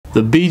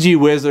The BG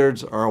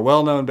Wizards are a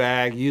well-known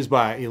bag used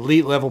by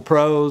elite level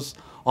pros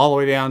all the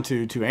way down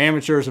to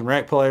amateurs and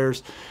rec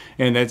players,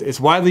 and it's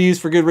widely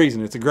used for good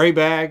reason. It's a great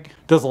bag,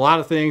 does a lot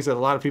of things that a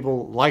lot of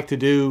people like to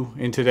do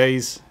in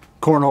today's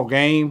cornhole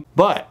game,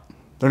 but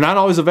they're not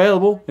always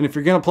available. And if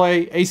you're going to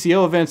play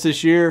ACO events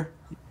this year,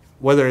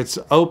 whether it's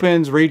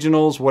opens,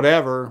 regionals,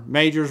 whatever,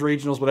 majors,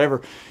 regionals,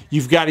 whatever,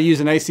 you've got to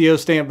use an ACO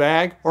stamp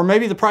bag, or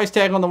maybe the price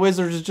tag on the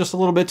Wizards is just a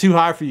little bit too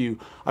high for you.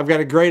 I've got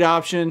a great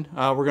option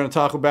we're going to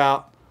talk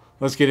about.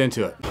 Let's get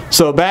into it.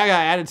 So a bag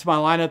I added to my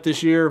lineup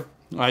this year,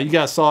 you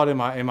guys saw it in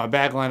my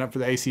bag lineup for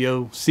the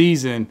ACO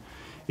season,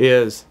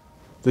 is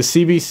the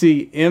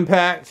CBC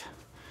Impact.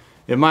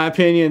 In my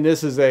opinion,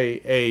 this is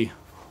a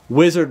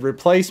Wizard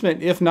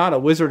replacement, if not a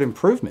Wizard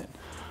improvement.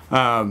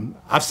 I'm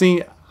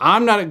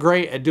not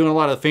great at doing a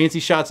lot of fancy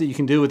shots that you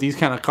can do with these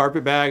kind of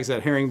carpet bags,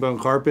 that herringbone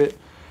carpet.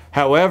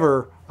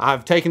 However,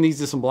 I've taken these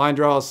to some blind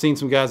draws, seen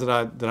some guys that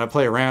I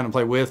play around and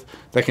play with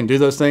that can do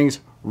those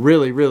things,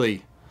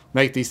 really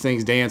make these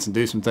things dance and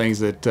do some things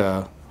that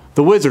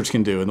the Wizards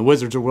can do, and the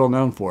Wizards are well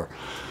known for.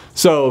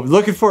 So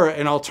looking for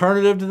an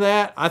alternative to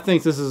that, I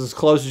think this is as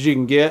close as you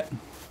can get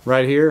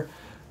right here.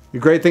 The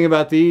great thing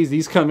about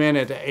these come in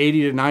at the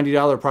 $80 to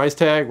 $90 price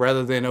tag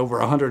rather than over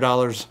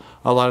 $100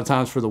 a lot of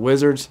times for the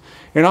Wizards.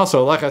 And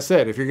also, like I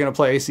said, if you're going to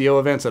play ACO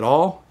events at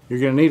all, you're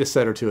going to need a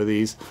set or two of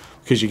these,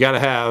 because you got to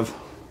have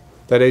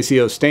that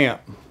ACO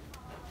stamp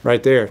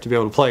right there to be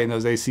able to play in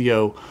those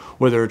ACO,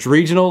 whether it's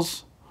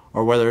regionals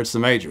or whether it's the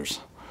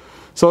majors.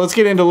 So let's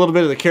get into a little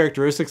bit of the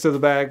characteristics of the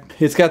bag.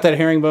 It's got that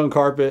herringbone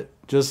carpet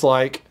just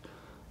like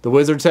the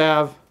Wizards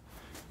have,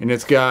 and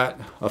it's got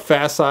a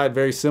fast side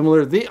very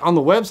similar. On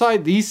the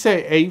website, these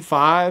say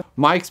 8.5.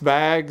 Mike's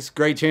Bags,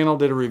 great channel,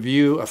 did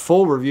a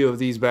full review of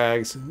these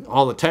bags,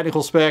 all the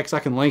technical specs. I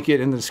can link it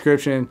in the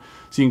description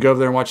so you can go over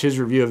there and watch his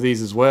review of these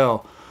as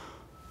well.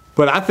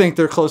 But I think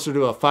they're closer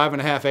to a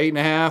 5.5,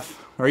 8.5,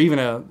 or even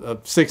a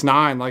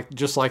 6.9,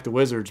 just like the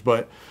Wizards.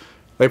 But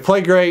they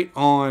play great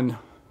on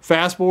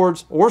fast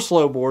boards or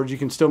slow boards. You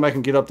can still make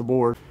them get up the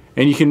board.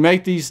 And you can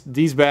make these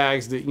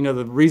bags, that, you know,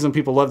 the reason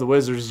people love the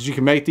Wizards is you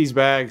can make these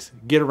bags,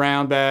 get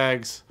around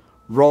bags,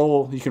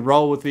 roll. You can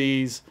roll with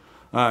these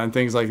and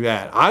things like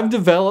that. I've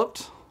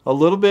developed a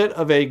little bit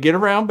of a get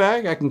around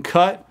bag. I can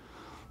cut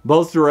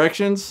both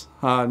directions.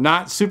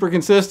 Not super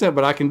consistent,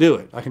 but I can do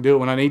it. I can do it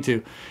when I need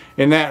to.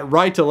 And that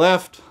right to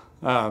left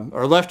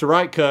or left to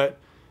right cut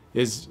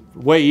is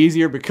way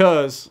easier,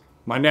 because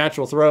my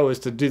natural throw is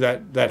to do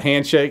that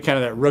handshake, kind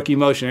of that rookie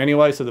motion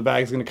anyway, so the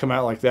bag's going to come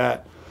out like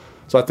that.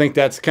 So I think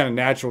that's kind of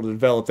natural to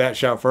develop that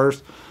shot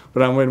first.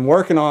 But I've been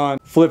working on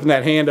flipping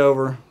that hand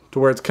over to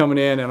where it's coming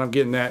in, and I'm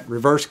getting that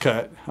reverse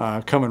cut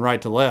coming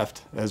right to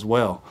left as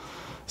well.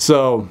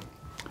 So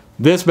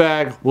this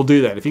bag will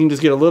do that. If you can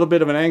just get a little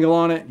bit of an angle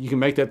on it, you can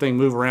make that thing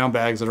move around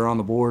bags that are on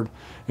the board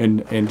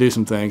and do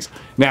some things.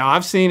 Now,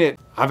 I've seen it,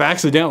 I've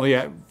accidentally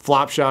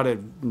flop shot it,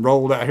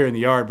 rolled out here in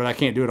the yard, but I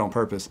can't do it on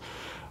purpose.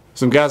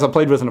 Some guys I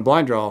played with in a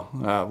blind draw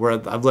where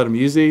I've let them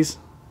use these,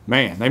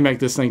 man, they make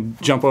this thing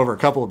jump over a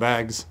couple of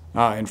bags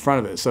in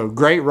front of it. So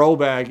great roll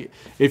bag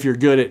if you're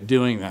good at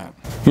doing that.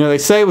 You know, they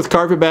say with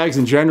carpet bags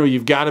in general,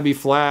 you've got to be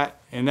flat,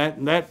 and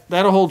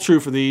that'll hold true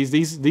for these.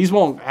 These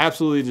won't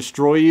absolutely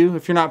destroy you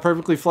if you're not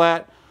perfectly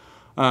flat.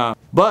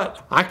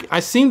 But I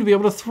seem to be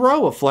able to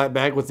throw a flat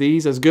bag with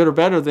these as good or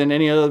better than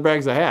any other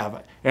bags I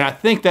have. And I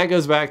think that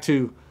goes back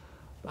to,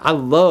 I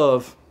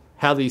love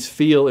how these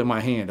feel in my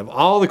hand. Of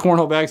all the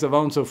cornhole bags I've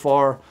owned so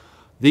far,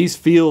 these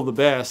feel the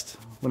best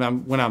when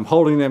I'm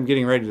holding them,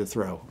 getting ready to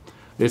throw.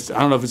 I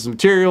don't know if it's the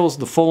materials,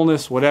 the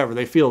fullness, whatever.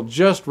 They feel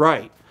just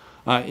right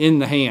in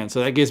the hand.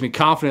 So that gives me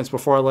confidence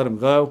before I let them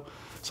go,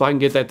 so I can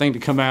get that thing to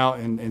come out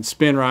and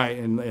spin right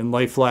and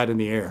lay flat in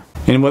the air.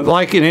 And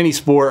like in any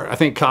sport, I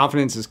think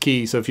confidence is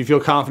key. So if you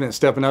feel confident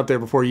stepping up there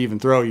before you even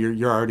throw,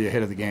 you're already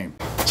ahead of the game.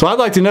 So I'd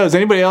like to know, does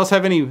anybody else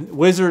have any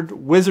Wizard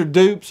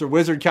dupes or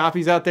Wizard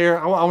copies out there?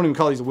 I won't even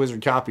call these a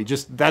Wizard copy.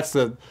 Just that's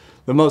the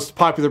most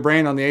popular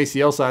brand on the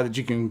ACL side that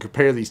you can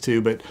compare these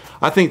to. But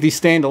I think these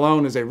stand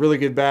alone is a really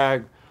good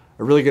bag,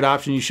 a really good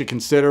option you should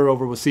consider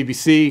over with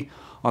CBC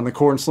on the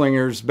Corn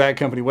Slingers Bag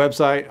Company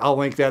website. I'll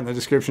link that in the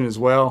description as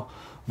well.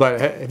 But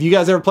have you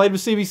guys ever played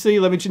with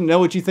CBC? Let me know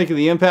what you think of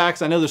the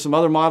impacts. I know there's some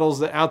other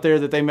models out there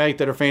that they make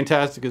that are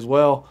fantastic as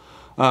well.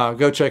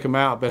 Go check them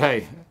out. But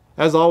hey,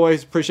 as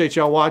always, appreciate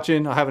y'all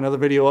watching. I'll have another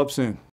video up soon.